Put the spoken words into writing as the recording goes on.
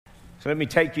So let me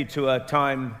take you to a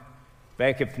time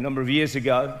back a number of years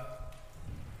ago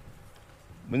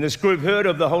when this group heard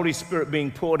of the Holy Spirit being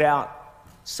poured out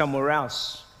somewhere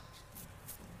else.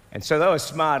 And so they were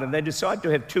smart, and they decided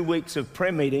to have 2 weeks of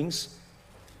prayer meetings,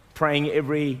 praying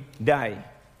every day.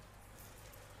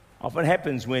 Often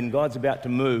happens when God's about to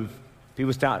move,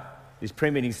 these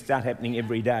prayer meetings start happening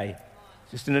every day.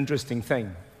 It's just an interesting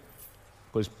thing,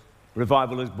 because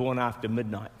revival is born after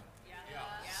midnight.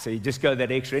 So you just go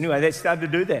that extra. Anyway, they started to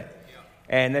do that.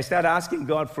 And they started asking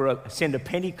God send a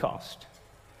Pentecost.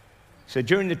 So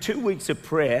during the 2 weeks of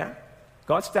prayer,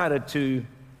 God started to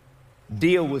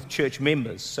deal with church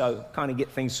members, so kind of get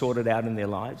things sorted out in their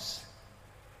lives.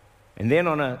 And then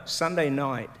on a Sunday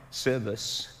night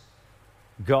service,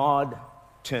 God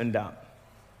turned up.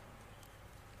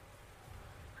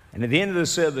 And at the end of the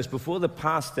service, before the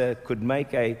pastor could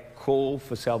make a call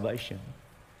for salvation,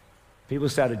 people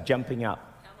started jumping up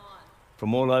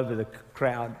from all over the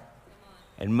crowd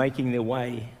and making their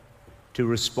way to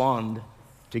respond,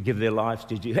 to give their lives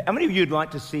to Jesus. How many of you would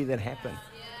like to see that happen?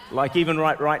 Like even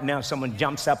right now, someone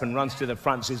jumps up and runs to the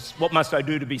front and says, "What must I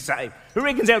do to be saved?" Who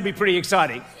reckons that would be pretty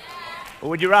exciting? Or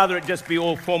would you rather it just be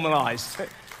all formalized,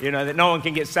 that no one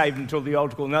can get saved until the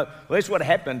altar call? No, well, that's what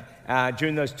happened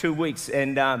during those 2 weeks.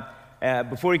 And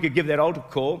before he could give that altar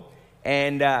call,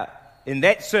 and in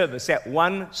that service, that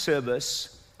one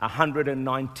service,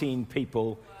 119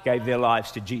 people gave their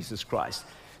lives to Jesus Christ.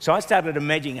 So I started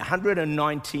imagining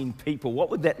 119 people.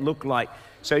 What would that look like?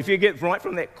 So if you get right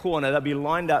from that corner, they'll be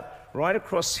lined up right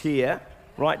across here,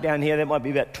 right down here. That might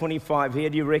be about 25 here,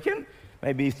 do you reckon?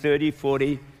 Maybe 30,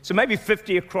 40. So maybe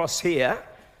 50 across here.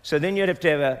 So then you'd have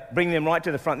to bring them right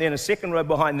to the front. Then a second row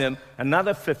behind them,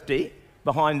 another 50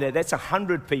 behind there. That's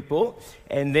 100 people.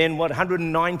 And then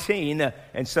 119.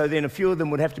 And so then a few of them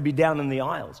would have to be down in the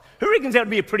aisles. Who reckons that would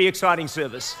be a pretty exciting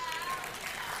service?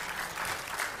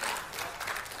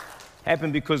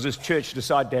 Happened because this church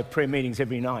decided to have prayer meetings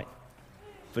every night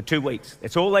for 2 weeks.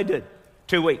 That's all they did,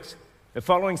 2 weeks. The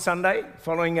following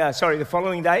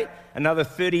day, another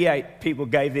 38 people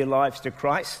gave their lives to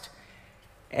Christ.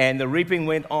 And the reaping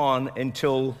went on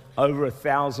until over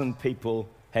 1,000 people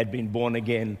had been born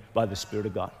again by the Spirit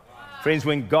of God. Friends,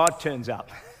 when God turns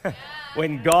up,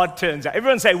 when God turns up,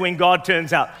 everyone say, when God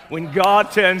turns up, when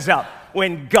God turns up,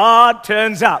 when God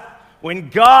turns up, when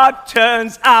God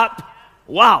turns up,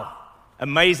 wow,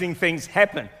 amazing things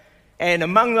happen. And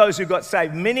among those who got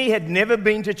saved, many had never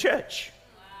been to church.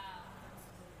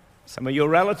 Some of your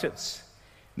relatives.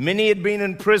 Many had been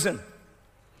in prison.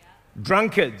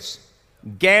 Drunkards,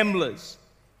 gamblers.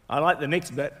 I like the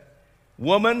next bit.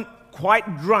 Women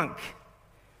quite drunk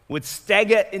would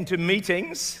stagger into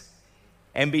meetings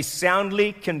and be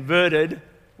soundly converted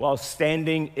while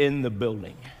standing in the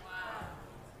building.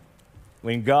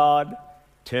 When God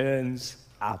turns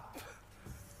up.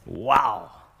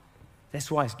 Wow. That's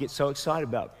why I get so excited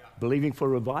about believing for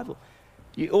revival.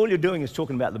 All you're doing is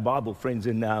talking about the Bible, friends,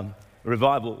 in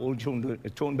revival. All you're doing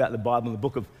is talking about the Bible in the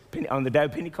book of on the day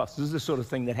of Pentecost. This is the sort of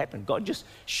thing that happened. God just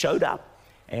showed up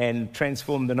and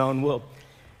transformed the known world.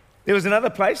 There was another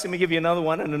place, let me give you another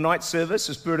one. In a night service,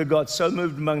 the Spirit of God so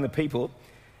moved among the people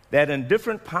that in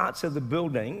different parts of the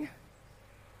building,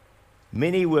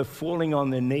 many were falling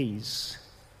on their knees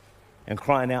and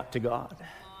crying out to God.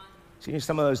 See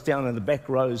some of those down in the back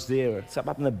rows there. It's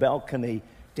up in the balcony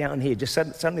down here. Just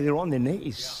suddenly they're on their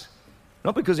knees.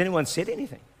 Not because anyone said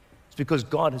anything. It's because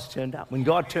God has turned up. When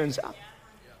God turns up.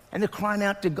 And they're crying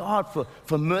out to God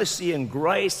for mercy and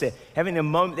grace. They're having a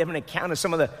moment, they're having an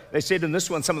encounter. They said in this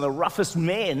one, some of the roughest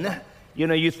men,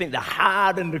 you think the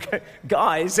hardened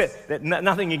guys, that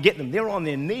nothing can get them. They're on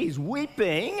their knees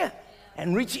weeping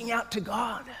and reaching out to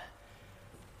God.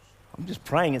 I'm just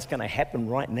praying it's going to happen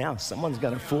right now. Someone's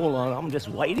going to fall on. I'm just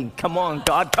waiting. Come on,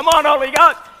 God. Come on, Holy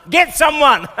Ghost. Get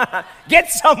someone.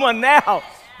 Get someone now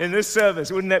in this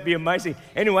service. Wouldn't that be amazing?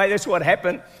 Anyway, that's what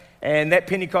happened. And that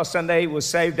Pentecost Sunday was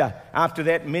saved. After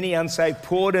that, many unsaved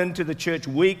poured into the church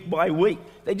week by week.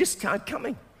 They just started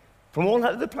coming from all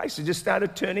over the place. They just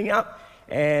started turning up.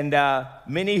 And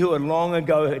many who had long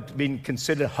ago had been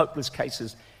considered hopeless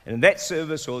cases. And in that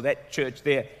service or that church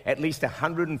there, at least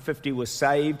 150 were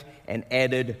saved and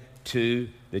added to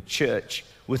the church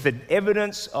with the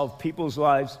evidence of people's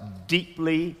lives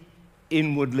deeply,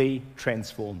 inwardly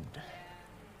transformed.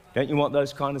 Don't you want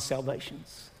those kind of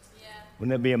salvations?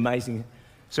 Wouldn't that be amazing?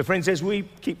 So friends, as we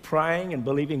keep praying and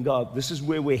believing God, this is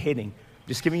where we're heading.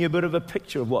 Just giving you a bit of a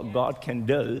picture of what God can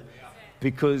do,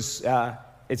 because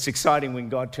it's exciting when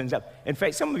God turns up. In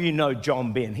fact, some of you know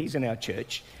John Ben. He's in our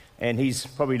church, and he's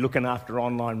probably looking after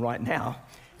online right now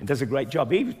and does a great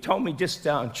job. He told me just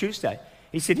on Tuesday,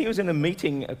 He said he was in a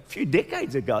meeting a few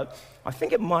decades ago. I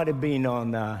think it might have been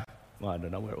on, I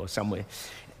don't know where it was, somewhere.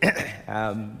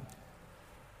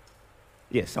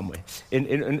 Somewhere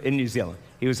in New Zealand.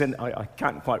 He was in, I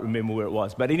can't quite remember where it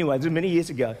was. But anyway, it was many years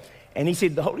ago. And he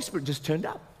said the Holy Spirit just turned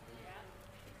up.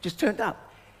 Just turned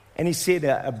up. And he said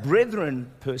a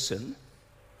brethren person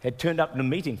had turned up in a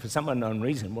meeting for some unknown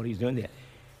reason, what he's doing there.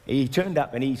 He turned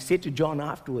up and he said to John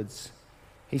afterwards,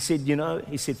 he said,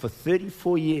 for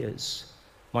 34 years,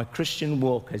 my Christian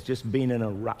walk has just been in a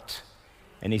rut.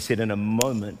 And he said, in a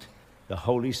moment, the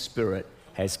Holy Spirit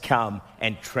has come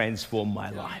and transformed my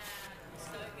life.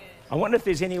 I wonder if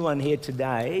there's anyone here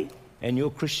today and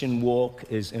your Christian walk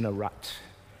is in a rut.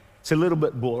 It's a little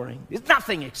bit boring. There's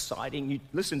nothing exciting. You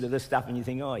listen to this stuff and you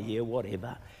think, oh yeah,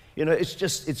 whatever.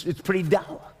 It's pretty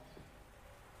dull.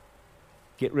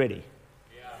 Get ready.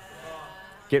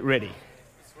 Get ready.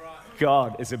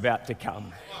 God is about to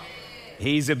come.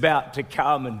 He's about to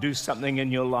come and do something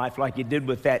in your life like he did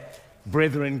with that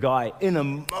brethren guy in a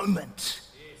moment.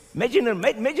 Imagine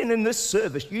in this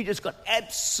service, you just got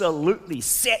absolutely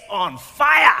set on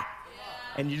fire.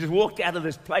 And you just walked out of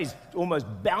this place, almost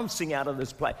bouncing out of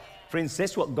this place. Friends,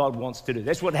 that's what God wants to do.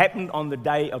 That's what happened on the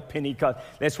day of Pentecost.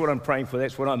 That's what I'm praying for.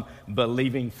 That's what I'm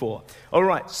believing for. All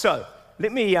right, so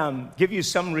let me give you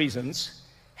some reasons.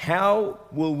 How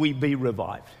will we be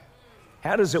revived?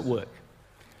 How does it work?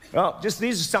 Well, just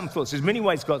these are some thoughts. There's many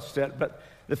ways God's started, but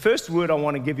the first word I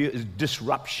want to give you is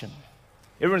disruption.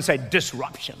 Everyone say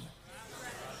disruption.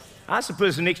 Ask the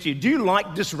person next to you, do you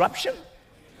like disruption?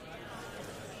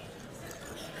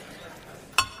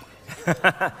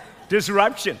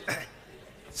 Disruption.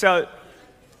 So,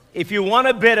 if you want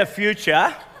a better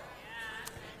future,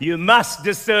 you must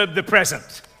disturb the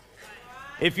present.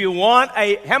 If you want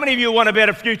how many of you want a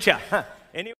better future?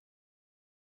 Anyone?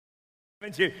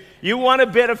 You want a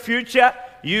better future,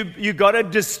 you got to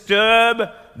disturb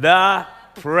the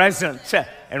present.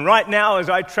 And right now, as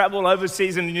I travel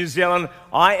overseas in New Zealand,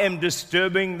 I am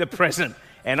disturbing the present.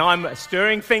 And I'm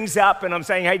stirring things up and I'm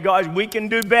saying, hey guys, we can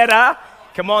do better.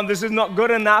 Come on, this is not good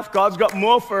enough. God's got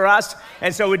more for us.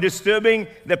 And so we're disturbing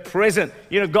the present.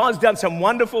 God's done some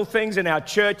wonderful things in our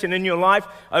church and in your life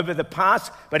over the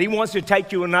past, but he wants to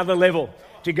take you another level.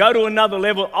 To go to another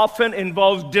level often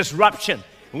involves disruption.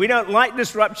 We don't like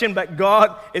disruption, but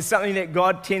God is something that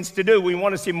God tends to do. We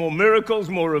want to see more miracles,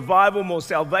 more revival, more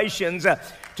salvations.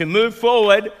 To move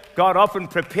forward, God often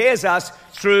prepares us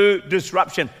through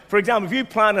disruption. For example, if you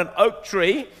plant an oak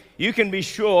tree, you can be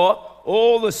sure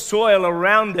all the soil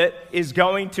around it is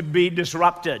going to be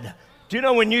disrupted. Do you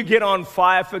know when you get on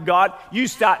fire for God, you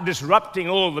start disrupting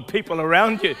all the people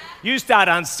around you. You start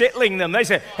unsettling them. They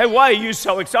say, hey, why are you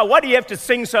so excited? Why do you have to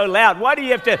sing so loud? Why do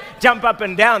you have to jump up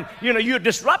and down? You're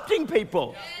disrupting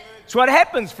people. So what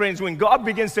happens, friends, when God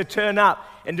begins to turn up,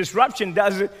 and disruption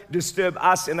does disturb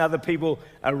us and other people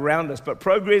around us. But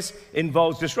progress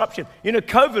involves disruption.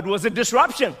 COVID was a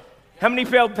disruption. How many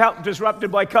felt disrupted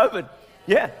by COVID?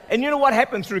 Yeah. And you know what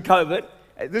happened through COVID?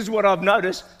 This is what I've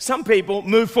noticed. Some people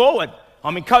move forward.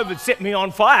 COVID set me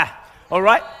on fire. All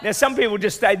right? Now, some people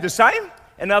just stayed the same,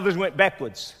 and others went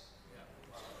backwards.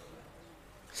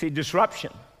 See,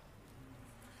 disruption.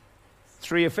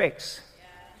 3 effects.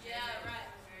 Yeah, right.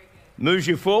 Very good. Moves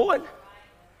you forward.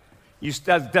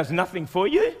 Does nothing for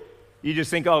you. You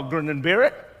just think, oh, grin and bear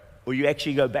it. Or you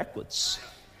actually go backwards.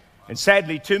 And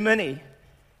sadly, too many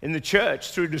in the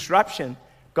church, through disruption,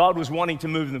 God was wanting to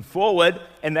move them forward,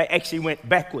 and they actually went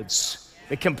backwards.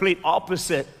 The complete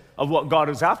opposite of what God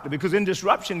is after. Because in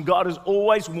disruption, God is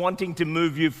always wanting to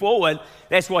move you forward.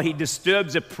 That's why he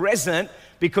disturbs the present,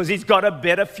 because he's got a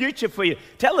better future for you.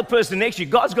 Tell the person next to you,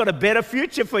 God's got a better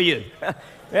future for you.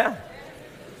 Yeah.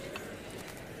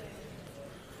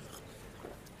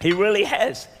 He really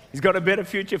has. He's got a better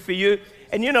future for you.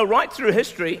 And right through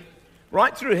history,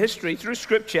 through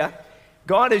Scripture,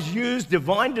 God has used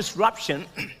divine disruption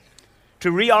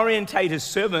to reorientate his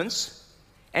servants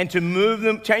and to move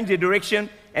them, change their direction,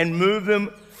 and move them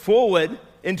forward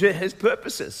into his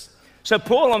purposes. So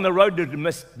Paul, on the road to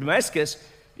Damascus,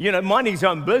 minding his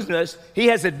own business, he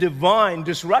has a divine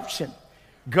disruption.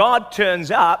 God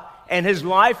turns up and his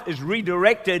life is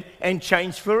redirected and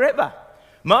changed forever.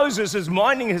 Moses is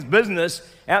minding his business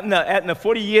out in the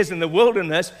 40 years in the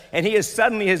wilderness, and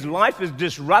his life is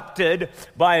disrupted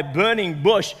by a burning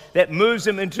bush that moves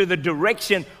him into the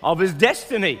direction of his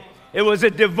destiny. It was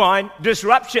a divine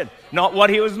disruption, not what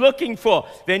he was looking for.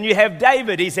 Then you have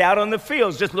David. He's out on the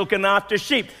fields just looking after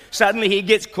sheep. Suddenly he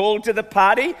gets called to the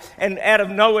party, and out of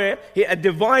nowhere, a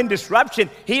divine disruption.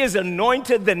 He is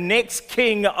anointed the next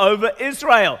king over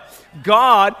Israel.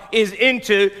 God is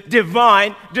into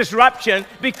divine disruption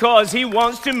because he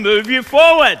wants to move you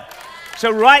forward.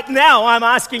 So right now, I'm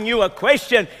asking you a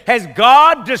question. Has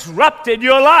God disrupted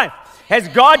your life? Has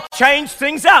God changed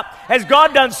things up? Has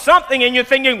God done something and you're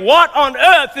thinking, what on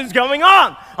earth is going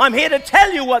on? I'm here to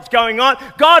tell you what's going on.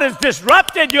 God has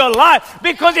disrupted your life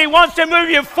because he wants to move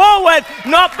you forward,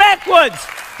 not backwards.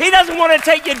 He doesn't want to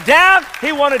take you down.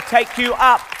 He wants to take you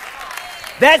up.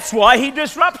 That's why he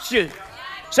disrupts you.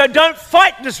 So don't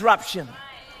fight disruption.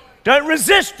 Don't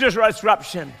resist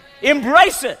disruption.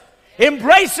 Embrace it.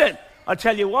 Embrace it. I'll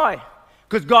tell you why.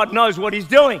 Because God knows what he's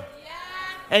doing.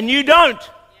 And you don't.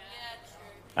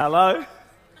 Hello?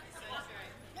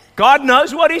 God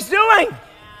knows what he's doing.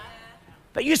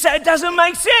 But you say it doesn't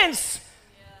make sense.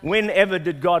 Whenever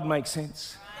did God make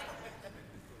sense?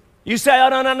 You say, I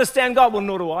don't understand God. Well,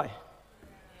 nor do I.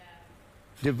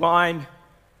 Divine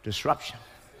disruption.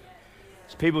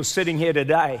 There's people sitting here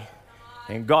today,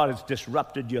 and God has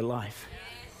disrupted your life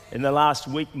in the last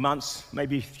week, months,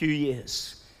 maybe a few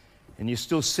years. And you're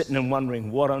still sitting and wondering,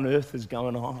 what on earth is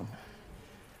going on?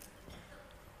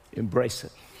 Embrace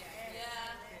it.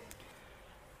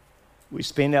 We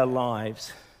spend our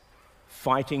lives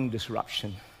fighting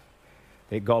disruption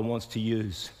that God wants to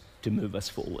use to move us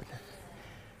forward.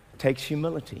 It takes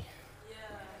humility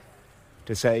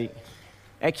to say,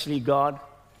 actually, God,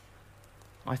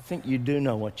 I think you do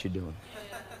know what you're doing.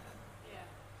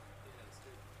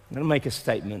 I'm going to make a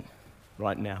statement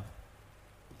right now.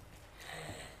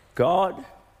 God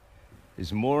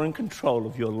is more in control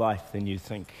of your life than you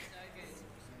think.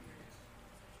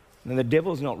 And the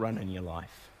devil's not running your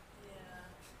life.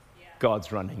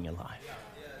 God's running your life.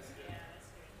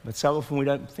 But so often we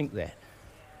don't think that.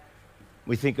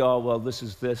 We think, oh, well, this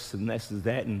is this and this is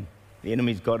that, and the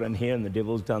enemy's got in here and the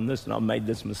devil's done this and I've made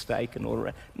this mistake and all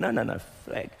that. No.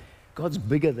 Flag. God's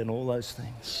bigger than all those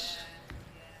things.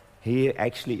 He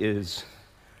actually is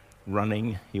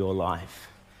running your life,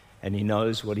 and he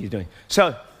knows what he's doing.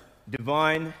 So,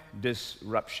 divine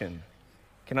disruption.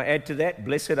 Can I add to that?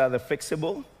 Blessed are the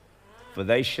flexible, for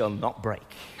they shall not break.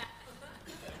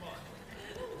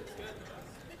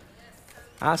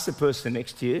 Ask the person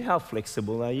next to you, how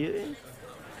flexible are you?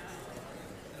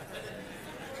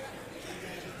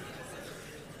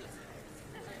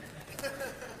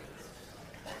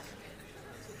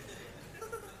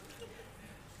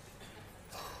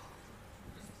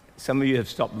 Some of you have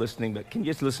stopped listening, but can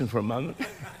you just listen for a moment?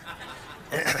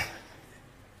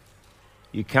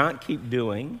 You can't keep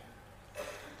doing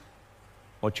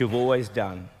what you've always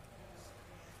done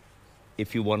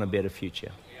if you want a better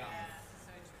future.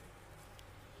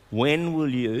 When will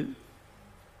you,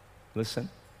 listen,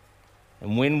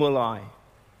 and when will I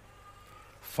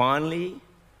finally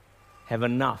have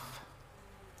enough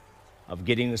of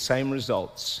getting the same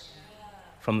results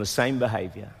from the same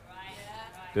behavior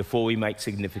before we make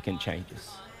significant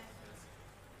changes?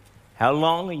 How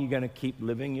long are you going to keep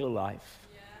living your life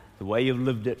the way you've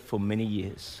lived it for many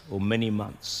years or many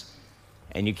months,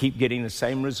 and you keep getting the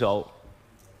same result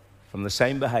from the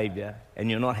same behavior,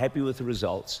 and you're not happy with the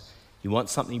results? You want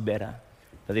something better.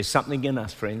 But there's something in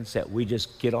us, friends, that we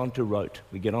just get onto rote.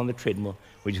 We get on the treadmill.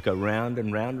 We just go round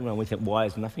and round and round. We think, why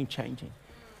is nothing changing?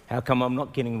 How come I'm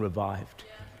not getting revived?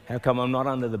 How come I'm not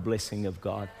under the blessing of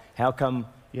God? How come,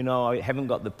 I haven't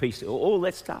got the peace? All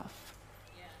that stuff.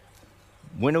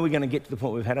 When are we going to get to the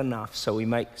point we've had enough so we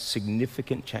make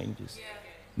significant changes?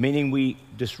 Meaning we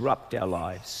disrupt our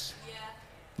lives.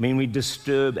 Meaning we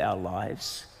disturb our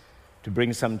lives to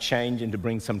bring some change and to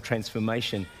bring some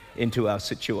transformation into our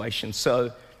situation.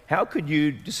 So how could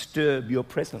you disturb your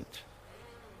present?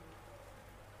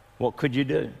 What could you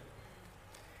do?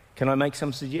 Can I make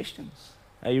some suggestions?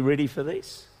 Are you ready for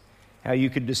this? How you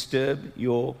could disturb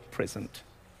your present.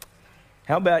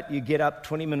 How about you get up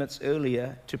 20 minutes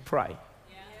earlier to pray?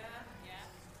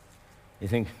 You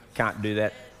think, can't do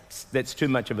that. That's too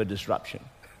much of a disruption.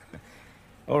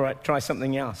 All right, try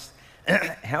something else.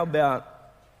 How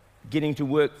about getting to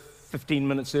work 15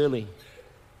 minutes early?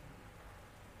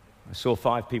 I saw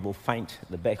 5 people faint at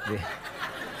the back there.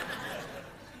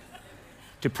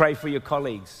 To pray for your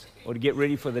colleagues or to get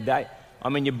ready for the day. I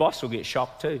mean, your boss will get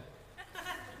shocked too.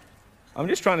 I'm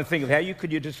just trying to think of how you could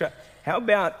disrupt. How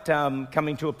about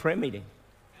coming to a prayer meeting?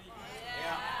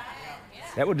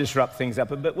 That would disrupt things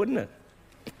up a bit, wouldn't it?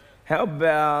 How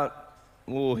about,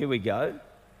 here we go,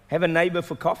 have a neighbor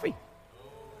for coffee.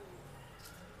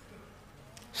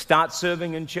 Start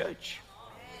serving in church.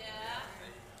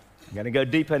 I'm going to go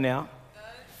deeper now.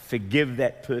 Forgive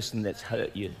that person that's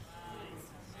hurt you.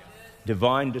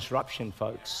 Divine disruption,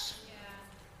 folks.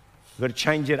 You've got to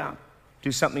change it up.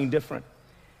 Do something different.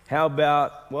 How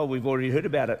about, well, we've already heard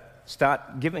about it.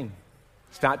 Start giving.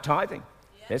 Start tithing.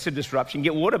 That's a disruption.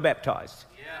 Get water baptized.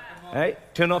 Hey,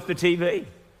 turn off the TV.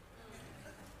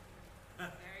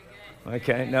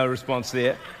 Okay, no response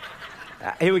there.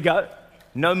 Here we go.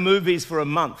 No movies for a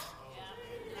month.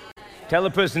 Tell the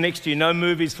person next to you, no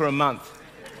movies for a month.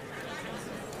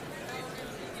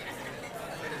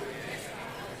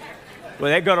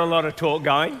 Well, that got a lot of talk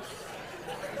going.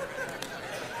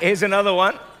 Here's another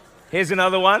one.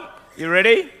 You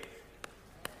ready?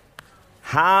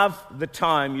 Halve the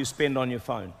time you spend on your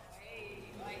phone.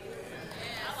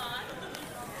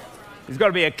 There's got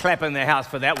to be a clap in the house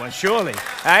for that one, surely.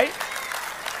 Hey?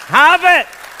 Halve it!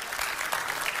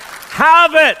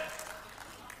 Halve it!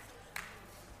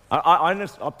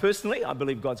 I personally, I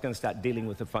believe God's going to start dealing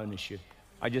with the phone issue.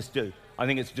 I just do. I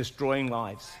think it's destroying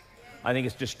lives. I think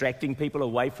it's distracting people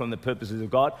away from the purposes of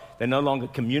God. They no longer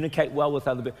communicate well with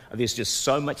other people. There's just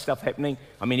so much stuff happening.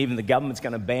 I mean, even the government's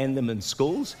going to ban them in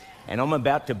schools, and I'm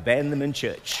about to ban them in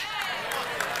church.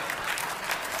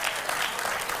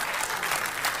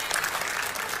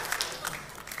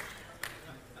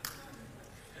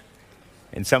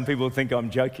 And some people think I'm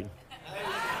joking.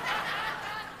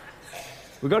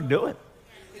 We've got to do it.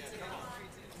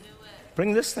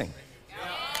 Bring this thing.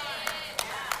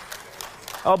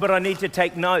 Oh, but I need to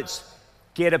take notes.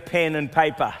 Get a pen and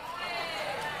paper.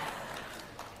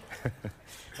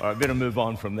 All right, better move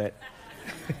on from that.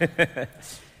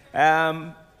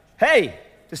 Hey,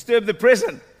 disturb the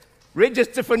present.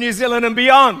 Register for New Zealand and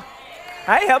beyond.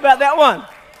 Hey, how about that one?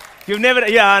 If you've never,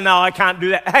 no, I can't do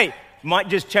that. Hey, might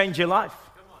just change your life.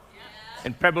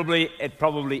 And it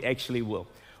probably actually will.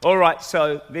 All right,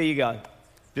 so there you go.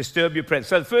 Disturb your presence.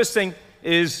 So the first thing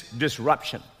is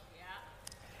disruption.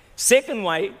 Second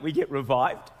way we get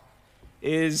revived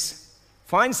is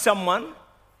find someone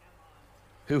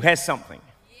who has something.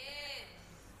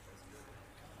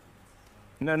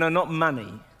 No, not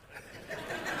money.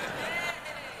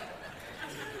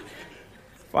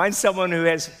 Find someone who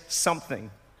has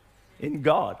something in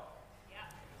God.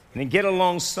 And then get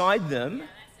alongside them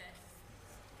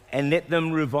and let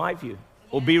them revive you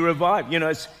or be revived.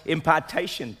 It's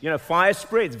impartation. Fire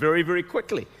spreads very, very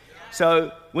quickly.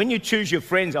 So when you choose your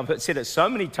friends, I've said it so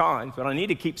many times, but I need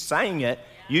to keep saying it,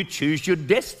 you choose your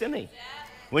destiny.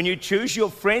 When you choose your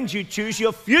friends, you choose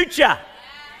your future.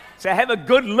 So have a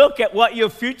good look at what your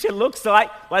future looks like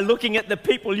by looking at the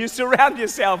people you surround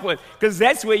yourself with, because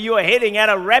that's where you are heading at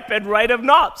a rapid rate of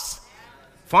knots.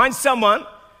 Find someone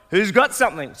who's got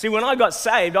something. See, when I got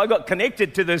saved, I got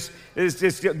connected to this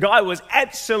guy who was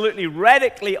absolutely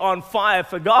radically on fire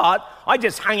for God. I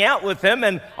just hung out with him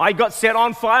and I got set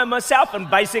on fire myself, and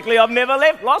basically I've never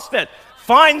lost it.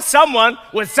 Find someone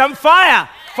with some fire.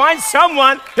 Find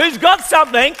someone who's got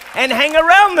something and hang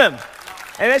around them.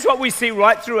 And that's what we see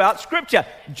right throughout Scripture.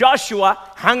 Joshua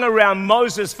hung around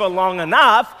Moses for long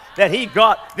enough that he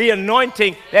got the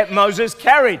anointing that Moses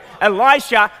carried.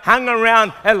 Elisha hung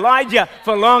around Elijah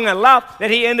for long enough that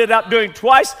he ended up doing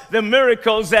twice the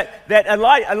miracles that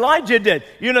Elijah did.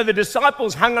 The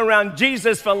disciples hung around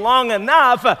Jesus for long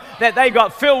enough that they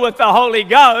got filled with the Holy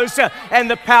Ghost and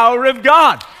the power of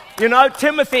God.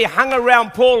 Timothy hung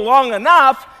around Paul long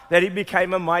enough that he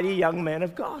became a mighty young man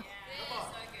of God.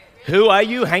 Who are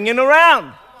you hanging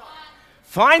around?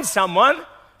 Find someone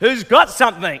who's got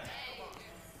something.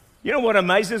 You know what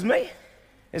amazes me?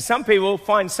 Is some people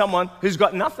find someone who's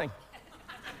got nothing.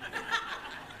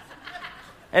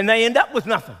 And they end up with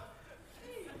nothing.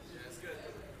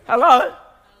 Hello?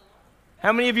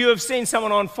 How many of you have seen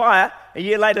someone on fire, a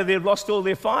year later they've lost all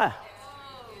their fire?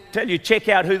 Tell you, check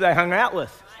out who they hung out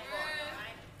with.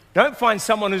 Don't find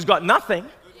someone who's got nothing.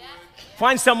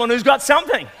 Find someone who's got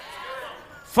something.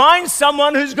 Find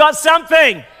someone who's got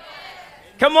something.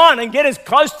 Come on and get as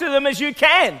close to them as you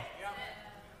can.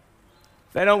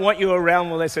 If they don't want you around,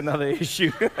 well, that's another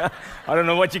issue. I don't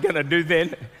know what you're going to do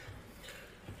then.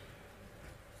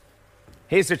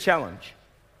 Here's the challenge.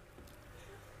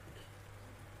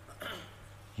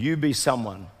 You be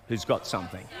someone who's got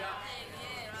something.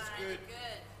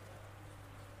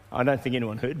 I don't think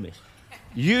anyone heard me.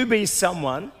 You be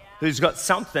someone who's got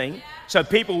something so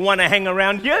people want to hang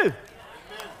around you.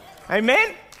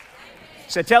 Amen?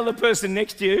 So tell the person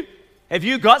next to you, have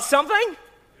you got something?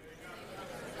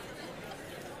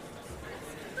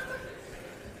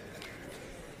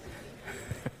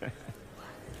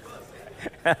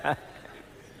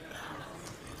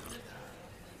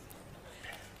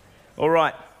 All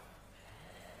right.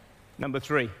 Number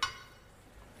 3.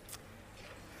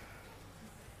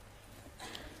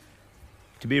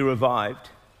 To be revived,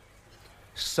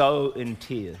 sow in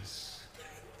tears.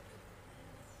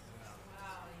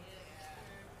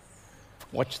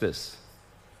 Watch this.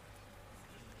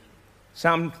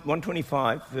 Psalm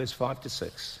 125, verse 5 to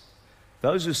 6.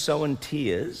 Those who sow in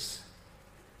tears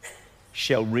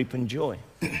shall reap in joy.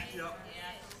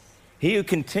 He who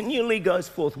continually goes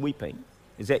forth weeping,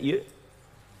 is that you?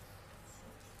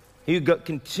 He who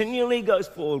continually goes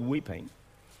forward weeping,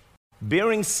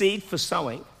 bearing seed for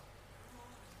sowing,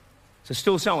 so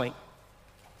still sowing,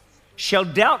 shall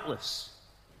doubtless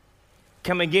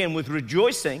come again with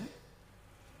rejoicing,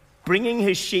 bringing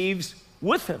his sheaves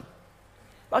with him.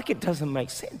 Like, it doesn't make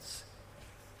sense.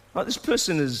 Like, this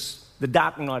person is the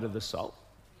dark night of the soul,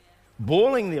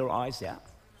 bawling their eyes out.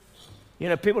 You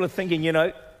know, people are thinking, you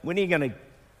know, when are you going to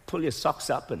pull your socks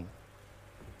up and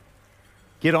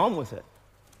get on with it?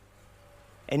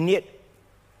 And yet,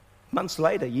 months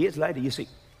later, years later, you see,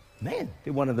 man,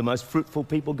 they're one of the most fruitful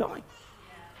people going.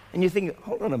 And you think,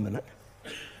 hold on a minute.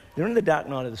 They're in the dark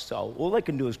night of the soul. All they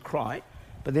can do is cry,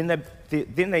 but then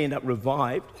they end up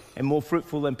revived and more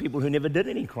fruitful than people who never did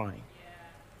any crying.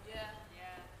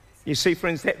 You see,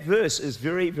 friends, that verse is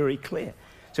very, very clear.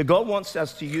 So God wants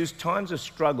us to use times of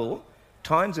struggle,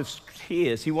 times of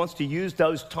tears. He wants to use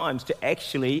those times to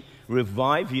actually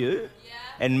revive you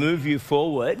and move you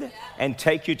forward and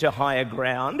take you to higher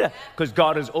ground, because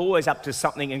God is always up to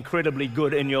something incredibly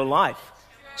good in your life.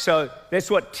 So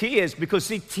that's what tears, because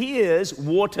see, tears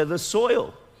water the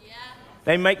soil.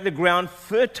 They make the ground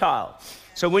fertile.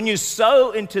 So when you sow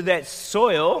into that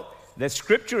soil, the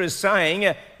scripture is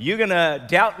saying you're going to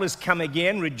doubtless come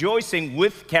again rejoicing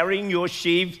with carrying your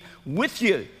sheaves with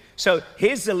you. So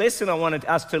here's the lesson I wanted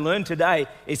us to learn today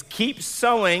is keep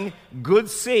sowing good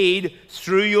seed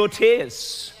through your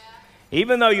tears.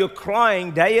 Even though you're crying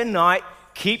day and night,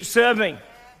 keep serving.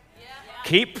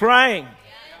 Keep praying.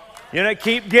 You know,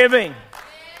 keep giving.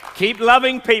 Keep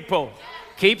loving people.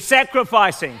 Keep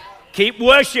sacrificing. Keep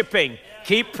worshiping.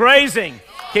 Keep praising.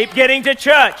 Keep getting to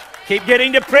church. Keep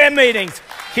getting to prayer meetings.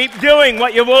 Keep doing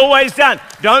what you've always done.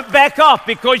 Don't back off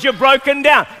because you're broken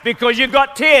down, because you've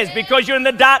got tears, because you're in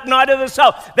the dark night of the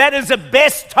soul. That is the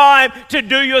best time to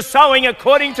do your sowing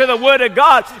according to the Word of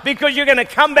God, because you're going to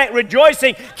come back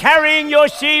rejoicing, carrying your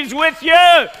sheaves with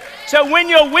you. So when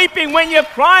you're weeping, when you're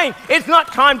crying, it's not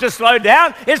time to slow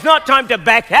down. It's not time to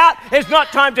back out. It's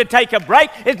not time to take a break.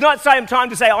 It's not time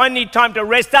to say, I need time to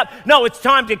rest up. No, it's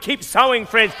time to keep sowing,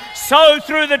 friends. Sow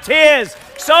through the tears.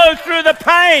 Sow through the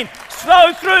pain.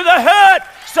 Sow through the hurt.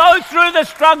 Sow through the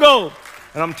struggle.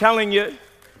 And I'm telling you,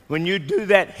 when you do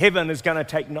that, heaven is going to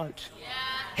take note. Yeah.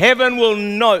 Heaven will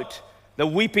note the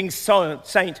weeping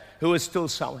saint who is still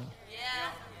sowing.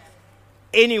 Yeah.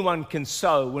 Anyone can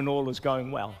sow when all is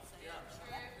going well.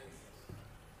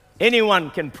 Anyone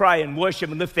can pray and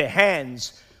worship and lift their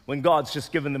hands when God's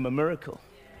just given them a miracle.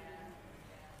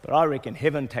 But I reckon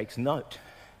heaven takes note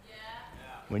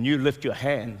when you lift your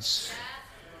hands,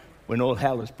 when all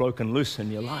hell is broken loose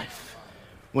in your life,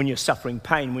 when you're suffering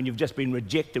pain, when you've just been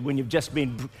rejected, when you've just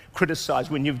been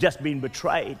criticized, when you've just been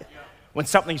betrayed, when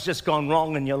something's just gone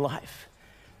wrong in your life.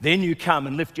 Then you come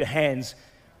and lift your hands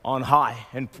on high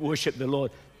and worship the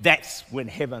Lord. That's when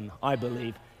heaven, I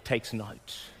believe, takes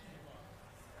note.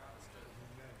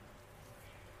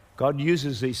 God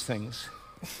uses these things.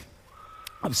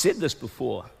 I've said this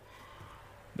before,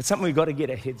 but something we've got to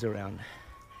get our heads around.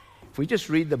 If we just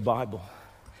read the Bible,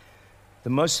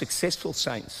 the most successful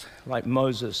saints like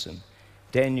Moses and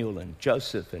Daniel and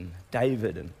Joseph and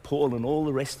David and Paul and all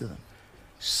the rest of them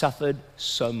suffered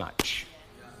so much.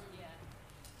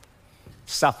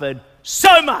 Suffered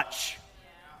so much.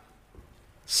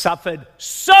 Suffered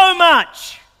so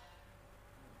much.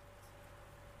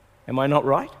 Am I not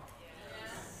right?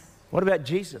 What about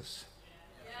Jesus?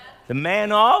 The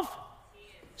man of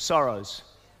sorrows.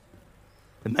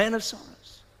 The man of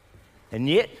sorrows. And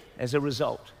yet, as a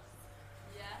result,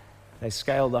 they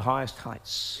scale the highest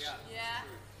heights.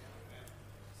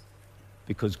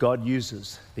 Because God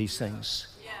uses these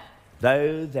things.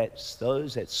 Those that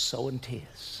sow in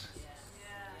tears.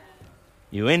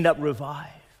 You end up revived.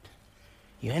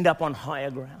 You end up on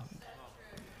higher ground.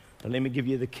 But let me give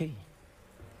you the key.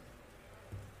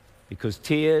 Because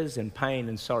tears and pain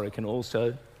and sorrow can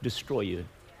also destroy you.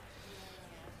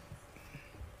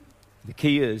 The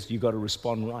key is you've got to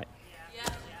respond right.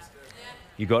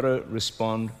 You've got to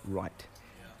respond right.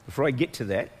 Before I get to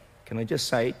that, can I just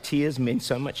say tears meant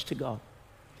so much to God.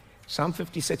 Psalm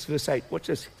 56 verse 8, watch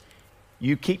this.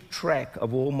 You keep track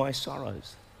of all my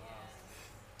sorrows.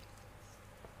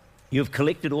 You have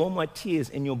collected all my tears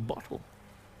in your bottle.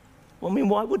 Well, I mean,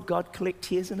 why would God collect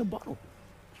tears in a bottle?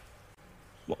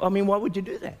 Well, I mean, why would you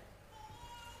do that?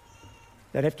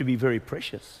 They'd have to be very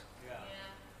precious. Yeah.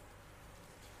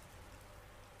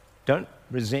 Don't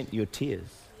resent your tears.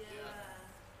 Yeah.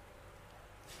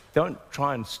 Don't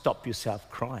try and stop yourself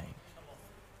crying.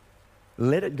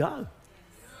 Let it go.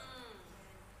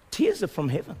 Tears are from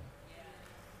heaven.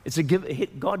 It's a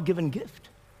God-given gift.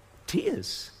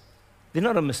 Tears. They're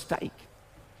not a mistake.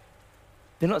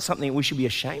 They're not something we should be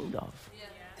ashamed of. Yeah.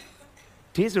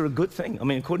 Tears are a good thing. I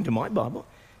mean, according to my Bible.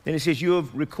 Then it says, you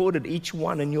have recorded each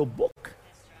one in your book.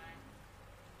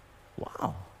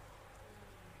 Wow.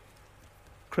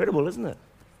 Incredible, isn't it?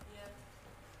 Yeah.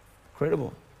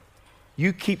 Incredible.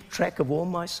 You keep track of all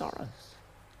my sorrows.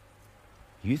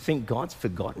 You think God's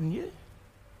forgotten you?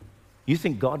 You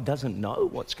think God doesn't know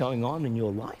what's going on in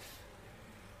your life?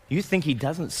 You think he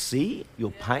doesn't see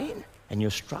your pain and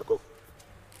your struggle?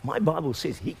 My Bible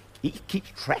says he keeps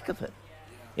track of it.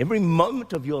 Every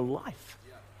moment of your life,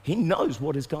 he knows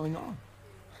what is going on.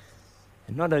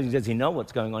 And not only does he know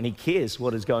what's going on, he cares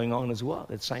what is going on as well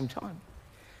at the same time.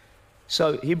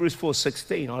 So Hebrews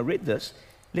 4:16, I read this.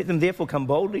 Let them therefore come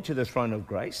boldly to the throne of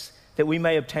grace, that we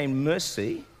may obtain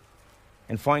mercy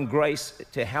and find grace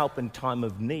to help in time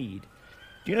of need.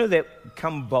 Do you know that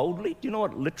come boldly? Do you know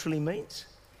what it literally means?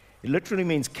 It literally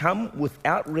means come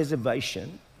without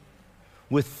reservation,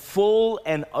 with full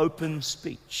and open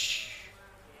speech.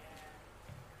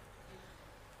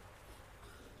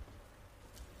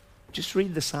 Just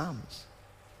read the Psalms.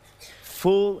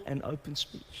 Full and open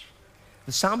speech.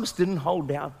 The psalmist didn't hold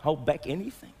back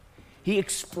anything. He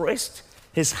expressed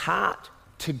his heart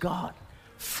to God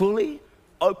fully,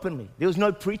 openly. There was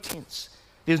no pretense.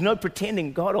 There's no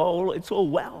pretending, God, it's all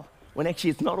well, when actually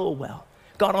it's not all well.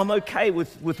 God, I'm okay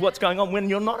with what's going on, when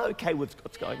you're not okay with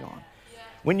what's going on.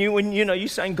 When you're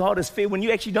saying God is fair, when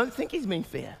you actually don't think he's been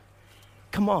fair.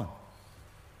 Come on.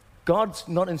 God's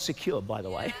not insecure, by the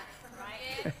way.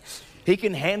 He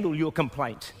can handle your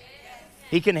complaint.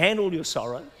 He can handle your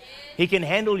sorrow. He can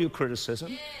handle your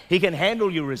criticism. He can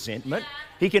handle your resentment.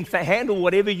 He can handle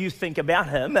whatever you think about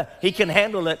him. He can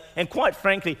handle it. And quite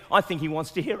frankly, I think he wants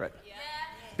to hear it.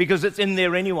 Because it's in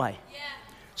there anyway.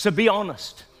 So be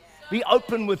honest. Be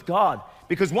open with God.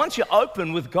 Because once you're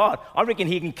open with God, I reckon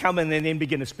he can come in and then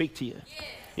begin to speak to you.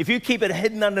 If you keep it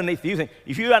hidden underneath you,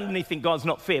 if you underneath think God's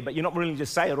not fair, but you're not willing to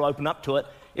say it or open up to it,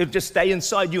 it'll just stay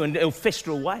inside you and it'll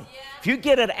fester away. If you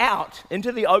get it out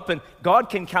into the open, God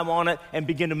can come on it and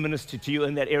begin to minister to you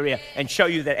in that area and show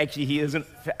you that actually he isn't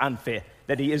unfair,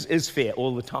 that he is fair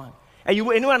all the time. Are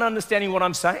you anyone understanding what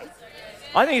I'm saying?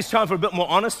 I think it's time for a bit more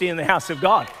honesty in the house of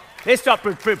God. Let's stop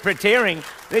pretending.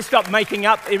 Let's stop making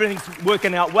up everything's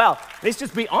working out well. Let's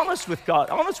just be honest with God,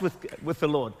 honest with the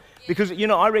Lord. Because,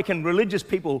 I reckon religious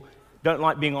people don't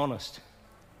like being honest.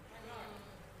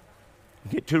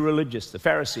 Get too religious. The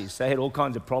Pharisees, they had all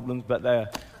kinds of problems, but they're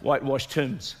whitewashed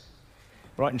tombs.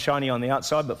 Bright and shiny on the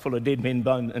outside, but full of dead men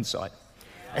bone inside.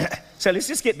 So let's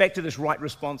just get back to this right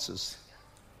responses.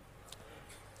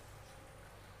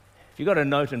 If you've got a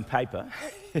note and paper,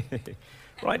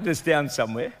 write this down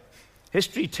somewhere.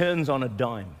 History turns on a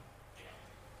dime.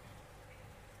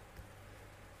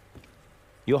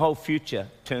 Your whole future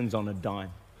turns on a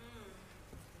dime.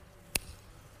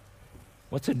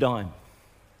 What's a dime?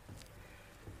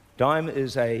 Dime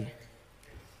is a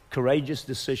courageous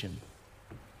decision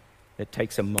that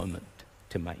takes a moment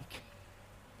to make.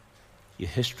 Your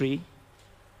history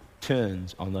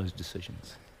turns on those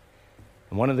decisions.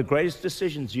 And one of the greatest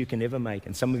decisions you can ever make,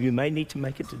 and some of you may need to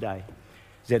make it today,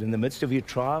 is that in the midst of your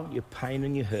trial, your pain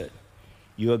and your hurt,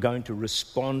 you are going to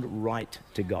respond right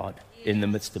to God in the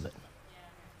midst of it.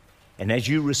 And as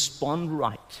you respond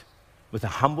right with a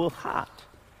humble heart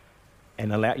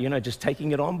and allow, just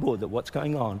taking it on board that what's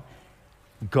going on,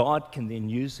 God can then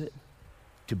use it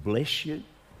to bless you,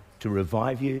 to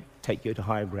revive you, take you to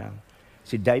higher ground.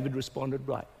 See, David responded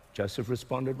right. Joseph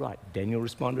responded right. Daniel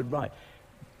responded right.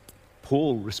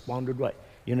 Paul responded right.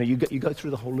 You go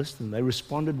through the whole list and they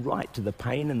responded right to the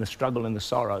pain and the struggle and the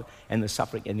sorrow and the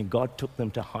suffering, and then God took them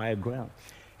to higher ground.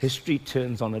 History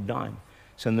turns on a dime.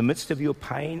 So in the midst of your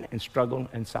pain and struggle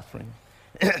and suffering,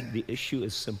 the issue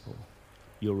is simple: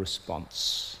 your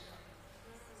response.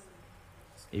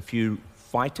 If you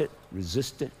fight it,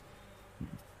 resist it,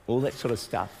 all that sort of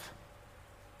stuff,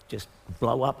 just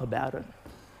blow up about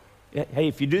it. Hey,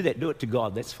 if you do that, do it to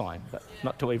God, that's fine, but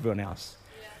not to everyone else.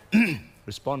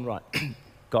 Respond right.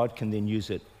 God can then use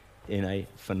it in a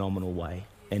phenomenal way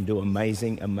and do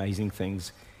amazing, amazing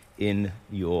things in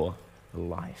your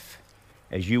life.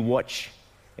 As you watch,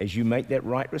 as you make that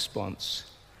right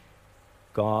response,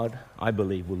 God, I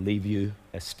believe, will leave you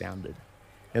astounded.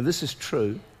 Now, this is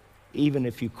true even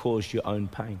if you caused your own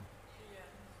pain.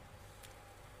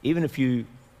 Even if you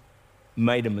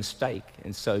made a mistake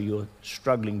and so you're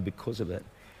struggling because of it.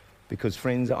 Because,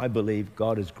 friends, I believe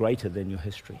God is greater than your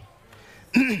history.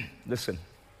 Listen,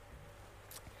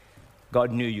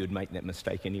 God knew you'd make that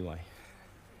mistake anyway.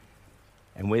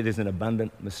 And where there's an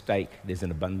abundant mistake, there's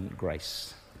an abundant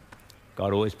grace.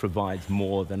 God always provides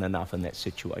more than enough in that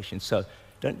situation. So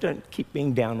don't keep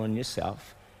being down on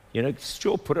yourself. You know,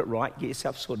 sure, put it right, get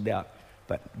yourself sorted out.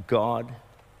 But God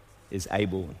is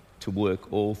able to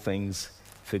work all things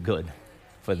for good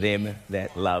for them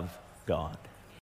that love God.